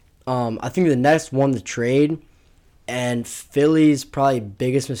I think the Nets won the trade, and Philly's probably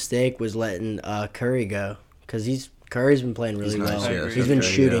biggest mistake was letting Curry go because Curry's been playing really He's nice, well. yeah, He's been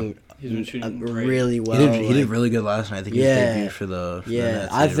Curry, shooting. He's been shooting great. really well. He did really good last night. I think he Yeah. was debuted for the Yeah,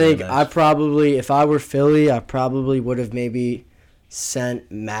 Nets. I He did really think nice. if I were Philly, I probably would have maybe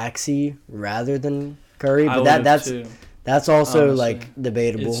sent Maxey rather than Curry, I but would've too. that's also Honestly.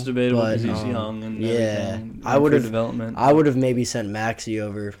 debatable. It's debatable but, because he's young and yeah, everything, I would've- development. I would have maybe sent Maxey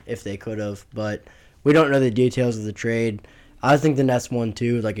over if they could have, but we don't know the details of the trade. I think the Nets won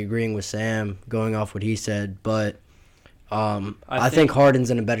too, agreeing with Sam, going off what he said, but I think Harden's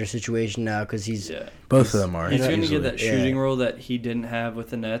in a better situation now because he's Yeah. Both of them are. He's going to easily. get that Yeah. shooting role that he didn't have with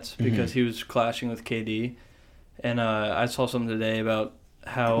the Nets Mm-hmm. because he was clashing with KD. And I saw something today about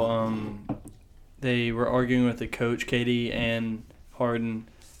how they were arguing with the coach, KD and Harden,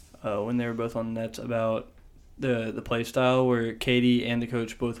 when they were both on the Nets about the play style where KD and the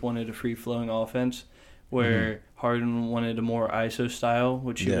coach both wanted a free-flowing offense where Harden wanted a more ISO style,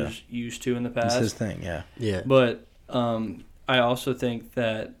 which he Yeah. was used to in the That's past. his thing, yeah. yeah. But I also think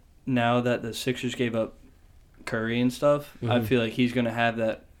that now that the Sixers gave up Curry and stuff, I Mhm. feel like he's going to have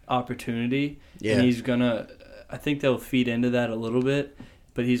that opportunity. Yeah. And he's gonna. I think they'll feed into that a little bit,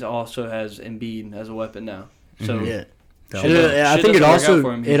 but he's also has Embiid as a weapon now. So Yeah. That Shit was- doesn't- I shit think it doesn't work out also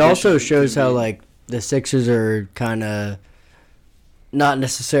for him. it He's also pushing shows how Embiid. like the Sixers are kind of not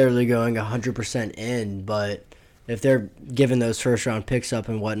necessarily going 100% in, but if they're giving those first round picks up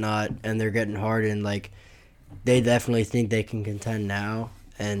and whatnot, and they're getting Harden, like they definitely think they can contend now,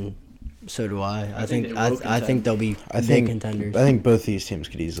 and so do I. I think think they will I think contend. they'll be I big think contenders. I think both these teams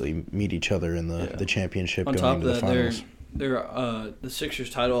could easily meet each other in Yeah. the championship on going top into of the that, finals. the Sixers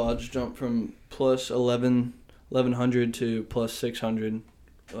title odds jumped from plus 1100 to plus 600,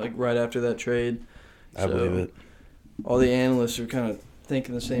 like right after that trade. I believe it. All the analysts are kind of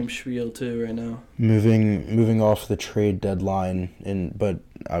thinking the same spiel too right now. Moving off the trade deadline, but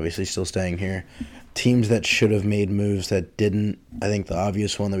obviously still staying here. Teams that should have made moves that didn't. I think the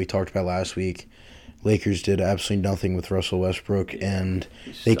obvious one that we talked about last week, Lakers did absolutely nothing with Russell Westbrook, and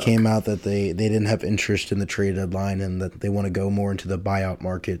they came out that they didn't have interest in the trade deadline and that they want to go more into the buyout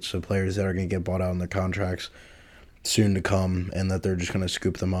market, so players that are going to get bought out on their contracts soon to come, and that they're just going to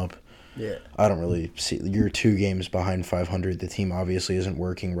scoop them up. Yeah. I don't really see. You're 2 games behind 500. The team obviously isn't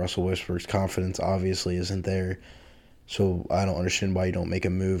working. Russell Westbrook's confidence obviously isn't there. So I don't understand why you don't make a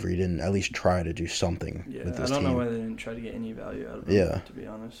move or you didn't at least try to do something Yeah, with I this don't team. know why they didn't try to get any value out of it. Yeah. To be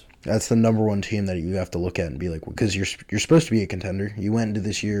honest. That's the number one team that you have to look at and be like, because you're supposed to be a contender. You went into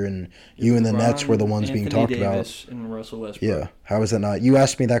this year and you and the Nets were the ones being Anthony talked about. Davis and Russell Westbrook. Yeah, how is that not? You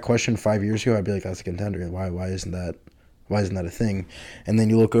asked me that question 5 years ago. I'd be like, that's a contender. Why isn't that? Why isn't that a thing? And then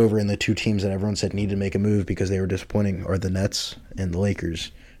you look over and the 2 teams that everyone said needed to make a move because they were disappointing are the Nets and the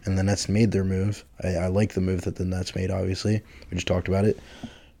Lakers. And the Nets made their move. I like the move that the Nets made, obviously. We just talked about it.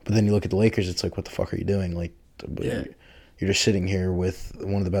 But then you look at the Lakers, it's like, what the fuck are you doing? Like, Yeah. you're just sitting here with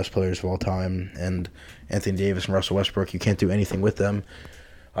one of the best players of all time and Anthony Davis and Russell Westbrook. You can't do anything with them.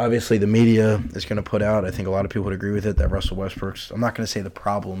 Obviously, the media is going to put out, I think a lot of people would agree with it, that Russell Westbrook's, I'm not going to say the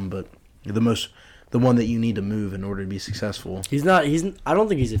problem, but the one that you need to move in order to be successful. He's not. I don't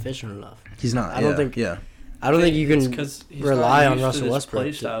think he's efficient enough. He's not. I don't think- Yeah. I don't think you It's can 'cause he's rely not on used to Russell this Westbrook.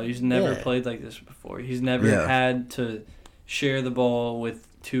 play style. He's never Yeah. played like this before. He's never Yeah. had to share the ball with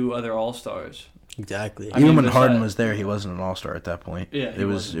 2 other All-Stars. Exactly. I Even mean, when Harden besides- was there, he wasn't an all-star at that point. Yeah, he It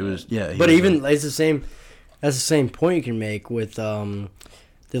was. Yeah. he But was even it's the same. That's the same point you can make with the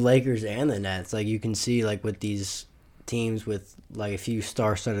Lakers and the Nets. Like you can see, like with these teams with like a few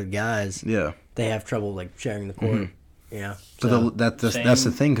star-studded guys, Yeah. they have trouble like sharing the court. Mhm. Yeah. But that's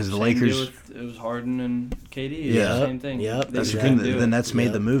the thing, because the same deal Lakers. with- it was Harden and KD. Yeah. Same thing. Yep, They That's the just thing. couldn't do The it. Nets made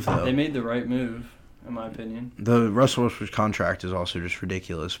Yep. the move, though. They made the right move, in my opinion. The Russell Westbrook's contract is also just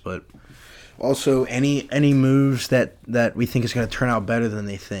ridiculous, but also any moves that we think is going to turn out better than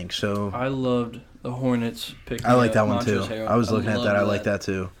they think. So I loved the Hornets picking I like up that one too. Montrezl Harrell. I was looking at that. I loved like that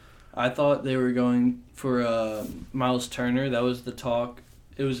too. I thought they were going for Miles Turner. That was the talk.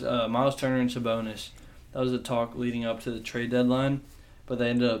 It was Miles Turner and Sabonis. That was the talk leading up to the trade deadline, but they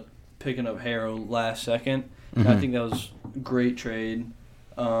ended up picking up Harrell last second. And I Mhm. think that was a great trade.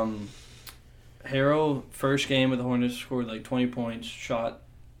 Harrell, first game with the Hornets, scored like 20 points, shot,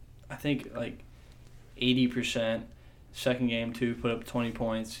 I think, like 80%. Second game, too, put up 20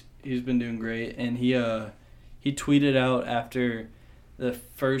 points. He's been doing great. And he tweeted out after the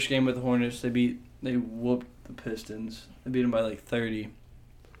first game with the Hornets, they whooped the Pistons. They beat them by like 30.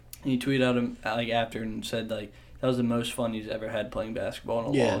 And he tweeted out like after and said like that was the most fun he's ever had playing basketball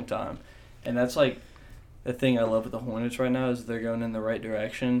in a Yeah. long time. And that's like the thing I love with the Hornets right now is they're going in the right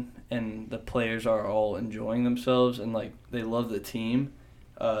direction and the players are all enjoying themselves and like they love the team.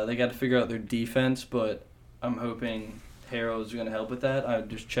 They got to figure out their defense, but I'm hoping Harrell is going to help with that. I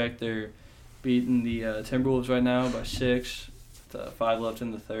just checked, they're beating the Timberwolves right now by 6, 5 left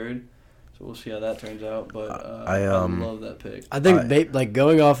in the third. So we'll see how that turns out. But I love that pick. I think like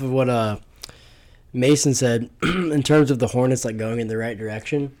going off of what Mason said in terms of the Hornets like going in the right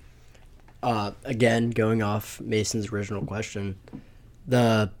direction. Again, going off Mason's original question,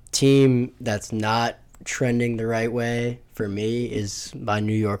 the team that's not trending the right way for me is my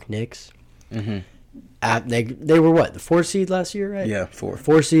New York Knicks. Mm-hmm. They were what, the 4th seed last year, right? Yeah, 4.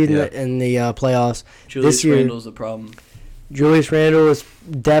 4th seed Yeah. in the playoffs. Julius this year- Randle's the problem. Julius Randle is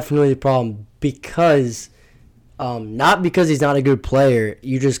definitely a problem because, not because he's not a good player.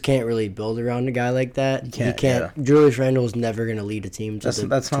 You just can't really build around a guy like that. You can't, Yeah. Julius Randle is never going to lead a team to That's to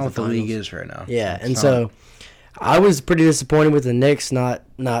not what the league finals. is right now. Yeah, It's and not. so I was pretty disappointed with the Knicks not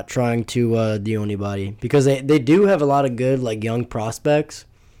trying to deal anybody because they do have a lot of good like young prospects,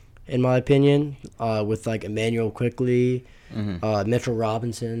 in my opinion, with like Emmanuel Quickly, Mhm. Mitchell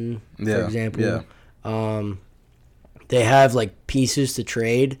Robinson, for Yeah, example. yeah. they have like pieces to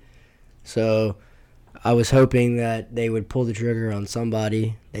trade. So I was hoping that they would pull the trigger on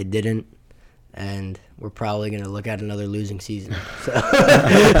somebody. They didn't, and we're probably going to look at another losing season. So,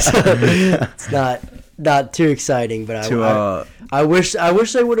 it's not too exciting, but I wish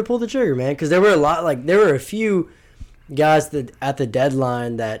they would have pulled the trigger, man, because there were a few guys that at the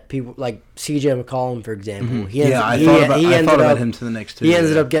deadline that people like CJ McCollum, for example. Mm-hmm. I thought about him to the Knicks too. He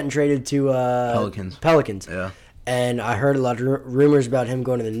ended up getting traded to Pelicans. Yeah, and I heard a lot of rumors about him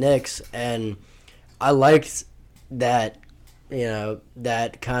going to the Knicks, and I liked that,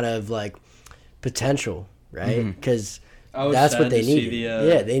 that kind of like potential, right? Because that's what they need.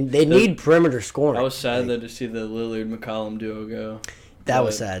 They need perimeter scoring. I was sad though to see the Lillard McCollum duo go. That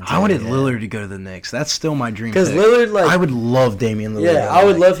was sad, too. I wanted Lillard to go to the Knicks. That's still my dream. Because Lillard, I would love Damian Lillard. Yeah, I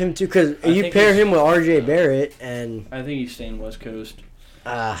would love him too. Because you pair him with R.J. Barrett, and I think he's staying West Coast.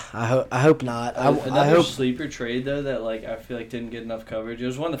 I hope not. Another I hope sleeper trade though that I feel like didn't get enough coverage. It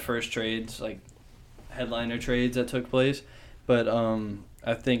was one of the first trades, headliner trades that took place, but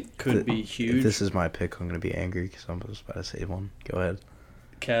I think could be huge. If this is my pick, I'm gonna be angry because I'm just about to save one. Go ahead.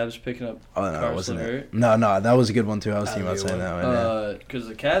 Cavs picking up. Oh no, wasn't it? No, that was a good one too. I was thinking about saying that one. Because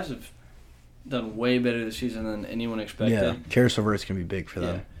the Cavs have done way better this season than anyone expected. Yeah, Karis LeVert's gonna be big for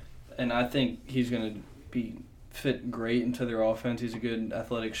them. Yeah. And I think he's gonna fit great into their offense. He's a good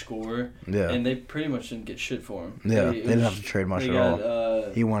athletic scorer. Yeah. And they pretty much didn't get shit for him. Yeah, they didn't have to trade much at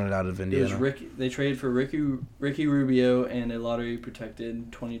all. He wanted out of Indiana. They traded for Ricky Rubio and a lottery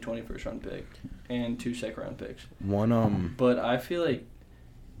protected 2020 first round pick and 2 second round picks. But I feel like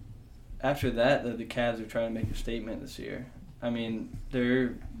after that, the Cavs are trying to make a statement this year. I mean,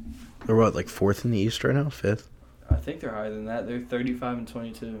 they're what, like 4th in the East right now, 5th? I think they're higher than that. They're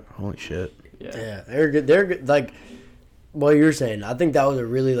 35-22. Holy shit! Yeah, they're good. They're good. Like what you're saying, I think that was a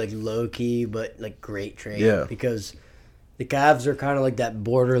really low key but great trade. Yeah, because the Cavs are kind of like that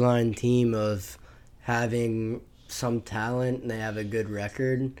borderline team of having some talent and they have a good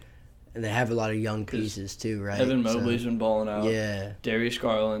record. And they have a lot of young pieces too, right? Evan Mobley's been balling out. Yeah, Darius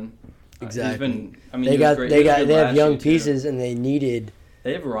Garland. Exactly. They have young pieces, and they needed.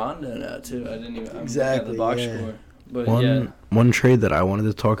 They have Rondo now too. I didn't even exactly the box score. But one trade that I wanted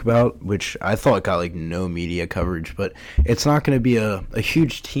to talk about, which I thought got no media coverage, but it's not going to be a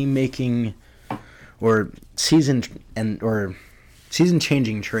huge team making or season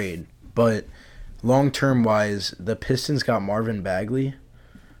changing trade, but long term wise, the Pistons got Marvin Bagley,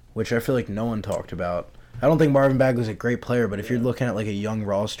 which I feel like no one talked about. I don't think Marvin Bagley's a great player, but if you're looking at a young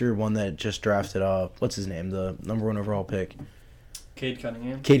roster, one that just drafted what's his name, the number 1 overall pick, Cade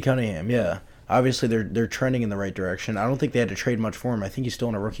Cunningham, yeah. Obviously, they're trending in the right direction. I don't think they had to trade much for him. I think he's still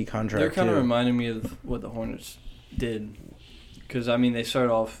on a rookie contract. They're kind of reminding me of what the Hornets did, because they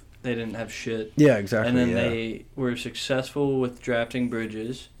started off, they didn't have shit. Yeah, exactly. And then they were successful with drafting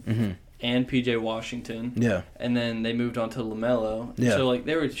Bridges. Mm-hmm. And P.J. Washington. Yeah. And then they moved on to LaMelo. Yeah. So,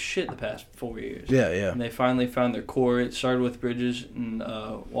 they were shit the past 4 years. Yeah, yeah. And they finally found their core. It started with Bridges and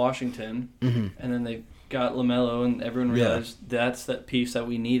Washington. Mm-hmm. And then they got LaMelo, and everyone realized that's that piece that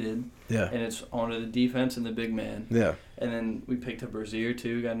we needed. Yeah. And it's onto the defense and the big man. Yeah. And then we picked up Rozier,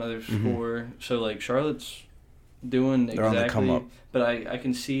 too. Got another scorer. So, Charlotte's doing They're on the come up. But I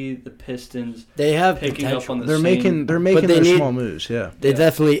can see the Pistons. They have picking potential. up on the They're same. making their small moves. Yeah, they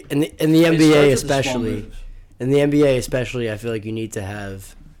definitely in the NBA especially. In the NBA especially, I feel like you need to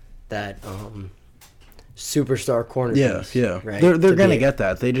have that superstar corner. piece, yeah. Right? They're gonna get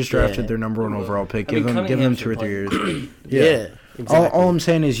that. They just drafted their number 1 overall pick. Give them 2 or 3 years. Yeah. Exactly. All I'm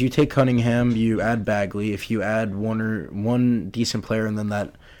saying is you take Cunningham, you add Bagley. If you add one decent player, and then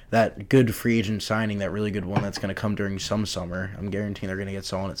that good free agent signing, that really good one that's going to come during some summer, I'm guaranteeing they're going to get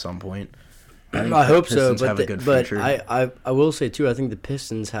someone at some point. I hope so, but I will say too, I think the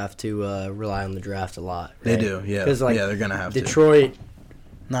Pistons have to rely on the draft a lot. Right? They do, yeah. Because they're going to have Detroit,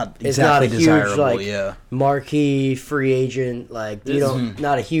 not exactly desirable, huge, marquee free agent,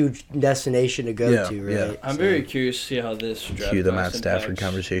 not a huge destination to go to, right? Yeah. I'm very curious to see how this draft cue the Matt Stafford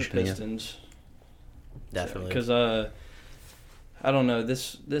conversation the Pistons. Again. Definitely. Because I don't know,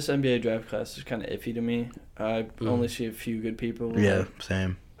 this NBA draft class is kind of iffy to me. I only see a few good people. Yeah,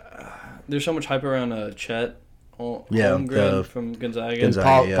 same. There's so much hype around Chet Holmgren from Gonzaga. And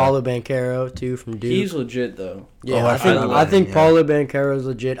Paulo Banchero too from Duke. He's legit though. Yeah, I think Paulo Banchero is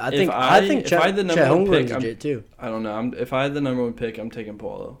legit. I think Chet Holmgren's legit too. I don't know. If I had the number 1 pick, I'm taking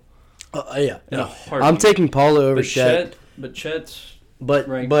Paulo. Yeah. I'm taking Paulo over Chet. But Chet's but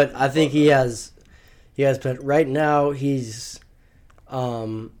I think he has right now he's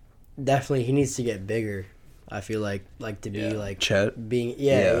definitely he needs to get bigger. I feel like to be Yeah. like Chet. being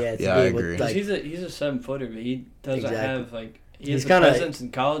Yeah, to yeah, be I able agree. to, 'Cause like, he's a 7-footer, but he doesn't Exactly. have like he He's has kinda- the presence in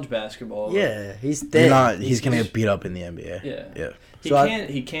college basketball. yeah, he's You're thin. not. He's gonna get beat up in the NBA. Yeah. Yeah. So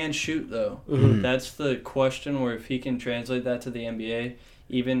He can shoot though. Mhm. That's the question. Where if he can translate that to the NBA,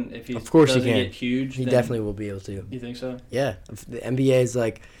 even if he Of course he doesn't can. get huge, He then- definitely will be able to. You think so? Yeah, the NBA is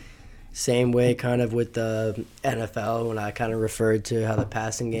like same way kind of with the NFL when I kind of referred to how the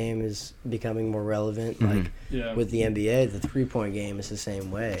passing game is becoming more relevant. Mhm. Like Yeah. with the NBA, the 3-point game is the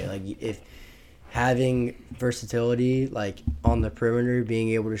same way. Like if having versatility like on the perimeter,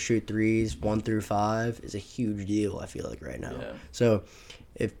 being able to shoot threes 1 through 5 is a huge deal. I feel like right now. Yeah. So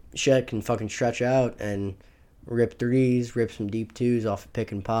if Shet can fucking stretch out and rip threes, rip some deep twos off a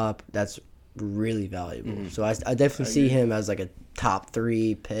pick and pop, that's really valuable. Mhm. So I definitely see agree. him as like a top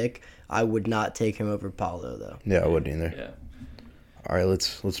 3 pick. I would not take him over Paulo though. Yeah, I wouldn't either. Yeah. All right,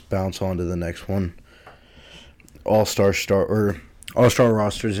 let's bounce on to the next one. All-star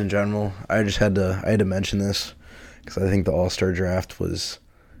rosters in general. I had to mention this because I think the All-Star draft was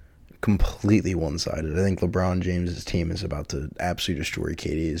completely one-sided. I think LeBron James's team is about to absolutely destroy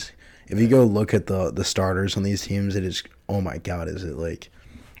KD's. If you go look at the starters on these teams, it is, oh my god, is it like,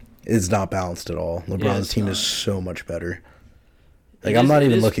 it's not balanced at all. LeBron's it's team not. is so much better. Like, It I'm is- not it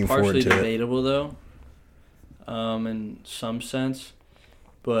even is looking forward partially to it. debatable though, in some sense.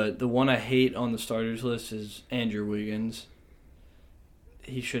 But the one I hate on the starters list is Andrew Wiggins.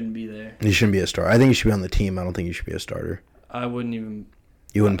 He shouldn't be there. He shouldn't be a starter. I think he should be on the team. I don't think he should be a starter. I wouldn't even.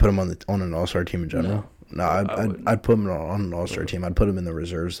 You wouldn't put him on an All-Star team in general? No, I I'd wouldn't. put him on an All-Star team. I'd put him in the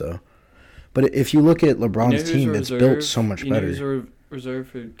reserves, though. But if you look at You know LeBron's who's team, a it's reserve? built so much You know better. who's a reserve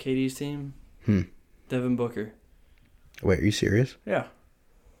for KD's team? Hmm. Devin Booker. Wait, are you serious? Yeah.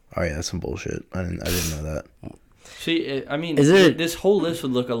 Oh, yeah, that's some bullshit. I didn't know that. See, I mean, Is it- this whole list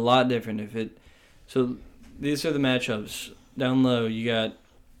would look a lot different if it. So these are the matchups. Down low, you got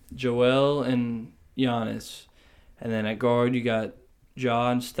Joel and Giannis, and then at guard you got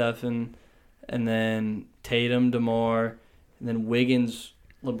John, Stephen, and then Tatum, DeMar, and then Wiggins,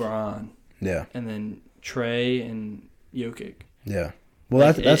 LeBron, Yeah, and then Trey and Jokic. yeah.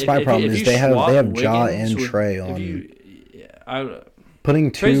 Well, that's my problem is they have Ja and Trey on.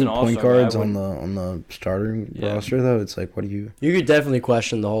 Putting Trey's two an point all-star, guards I on the starting Yeah. roster, though, it's like, what do you... You could definitely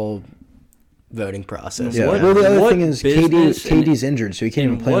question the whole voting process. Yeah. What- Well, the other what thing is business KD's injured, so he can't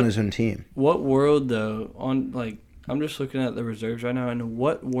even and play on what- his own team. What world though? I'm just looking at the reserves right now. In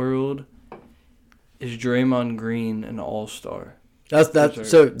what world is Draymond Green an all-star? Reserve.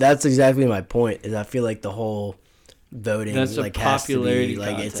 So that's exactly my point. Is I feel like the whole voting That's a like has to be popularity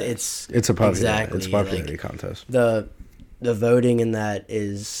like contest. It's a Exactly, it's a popularity like- contest. the voting in that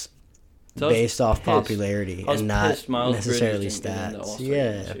is So I was based off pissed. popularity I was and not pissed Miles necessarily Bridges didn't get into stats. All-Star game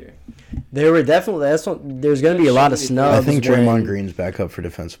Yeah, this year. there were definitely there's going to be a lot of Should be- snubs. I think when- Draymond Green's back up for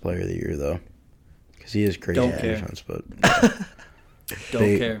Defensive Player of the Year, though. Because he is crazy Don't on care. defense, but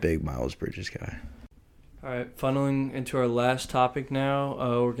Don't care. big Miles Bridges guy. All right, funneling into our last topic now.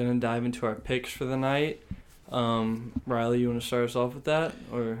 We're gonna dive into our picks for the night. Riley, you want to start us off with that,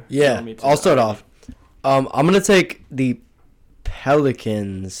 or you Yeah, want me to? I'll start off. I'm going to take the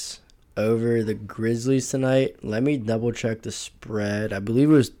Pelicans over the Grizzlies tonight. Let me double check the spread. I believe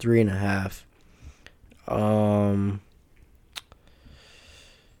it was 3.5.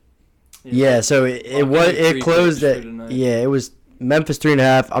 Yeah, so I'll give you it three closed picks at for tonight. it was Memphis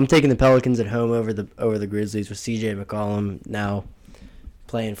 3.5. I'm taking the Pelicans at home over the Grizzlies with CJ McCollum now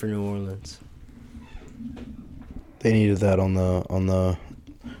playing for New Orleans. They needed that on the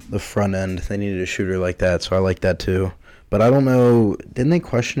front end. They needed a shooter like that, so I like that too. But I don't know. Didn't they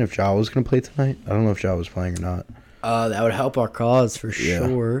question if Ja was going to play tonight? I don't know if Ja was playing or not. That would help our cause for Yeah.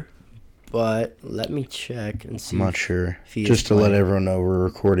 sure. But let me check and see. I'm not sure. if he is Just to let playing. everyone know, we're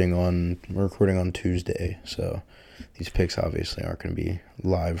recording on Tuesday, so these picks obviously aren't going to be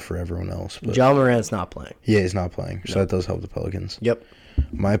live for everyone else. But John Morant's not playing. yeah, he's not playing, so No. that does help the Pelicans. Yep.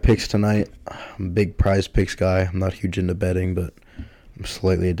 My picks tonight, I'm a big prize picks guy. I'm not huge into betting, but I'm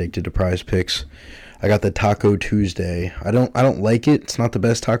slightly addicted to prize picks. I got the Taco Tuesday. I don't like it. It's not the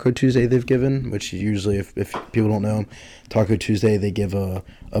best Taco Tuesday they've given, which usually, if people don't know, Taco Tuesday, they give a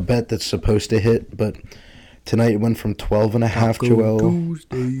bet that's supposed to hit, but tonight it went from 12.5 Joel.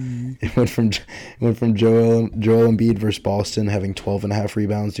 It went from Joel Embiid versus Boston having 12.5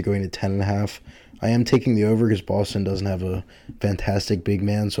 rebounds to going to 10.5. I am taking the over because Boston doesn't have a fantastic big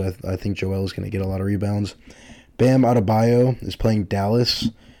man, so I think Joel is going to get a lot of rebounds. Bam Adebayo is playing Dallas.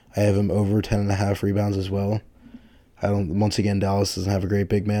 I have him over 10.5 rebounds as well. Once again, Dallas doesn't have a great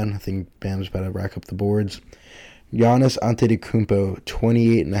big man. I think Bam's about to rack up the boards. Giannis Antetokounmpo,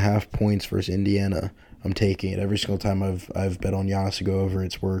 28.5 points versus Indiana. I'm taking it. Every single time I've bet on Giannis to go over,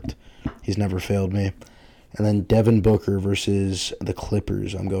 it's worked. He's never failed me. And then Devin Booker versus the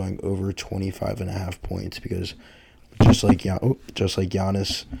Clippers. I'm going over 25.5 points because just like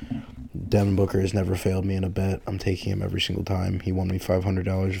Giannis, Devin Booker has never failed me in a bet. I'm taking him every single time. He won me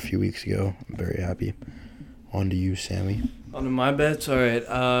 $500 a few weeks ago. I'm very happy. On to you, Sammy. On to my bets. All right.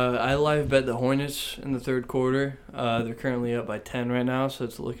 I live bet the Hornets in the third quarter. They're currently up by 10 right now, so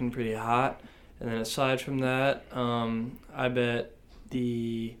it's looking pretty hot. And then aside from that, I bet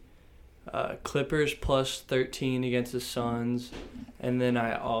the Clippers plus 13 against the Suns. And then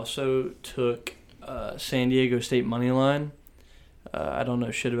I also took San Diego State money line. I don't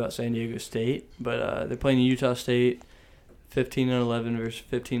know shit about San Diego State, but they're playing Utah State, 15-11 versus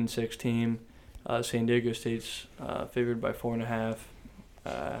 15-6 team. San Diego State's favored by 4.5.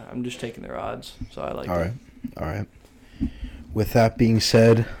 I'm just taking their odds, so I like it. All right. With that being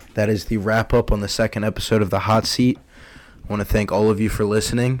said, that is the wrap-up on the second episode of The Hot Seat. I want to thank all of you for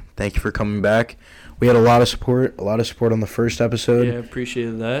listening. Thank you for coming back. We had a lot of support on the first episode. Yeah,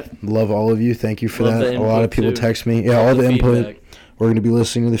 appreciated that. Love all of you. Thank you for Love that. A lot of people too. text me. Yeah, Love all the input. feedback. We're going to be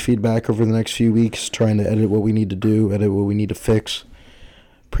listening to the feedback over the next few weeks, trying to edit what we need to do, edit what we need to fix.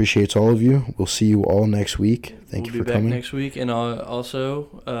 Appreciates all of you. We'll see you all next week. Thank you for coming. We'll be back next week, and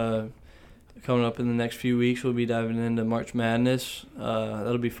also coming up in the next few weeks, we'll be diving into March Madness.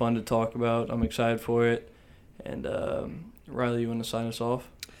 That'll be fun to talk about. I'm excited for it. And Riley, you want to sign us off?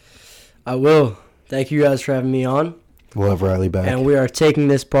 I will. Thank you guys for having me on. We'll have Riley back. And we are taking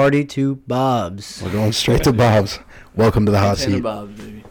this party to Bob's. We're going straight to Bob's. Welcome to the Hot Seat. Bob's, baby.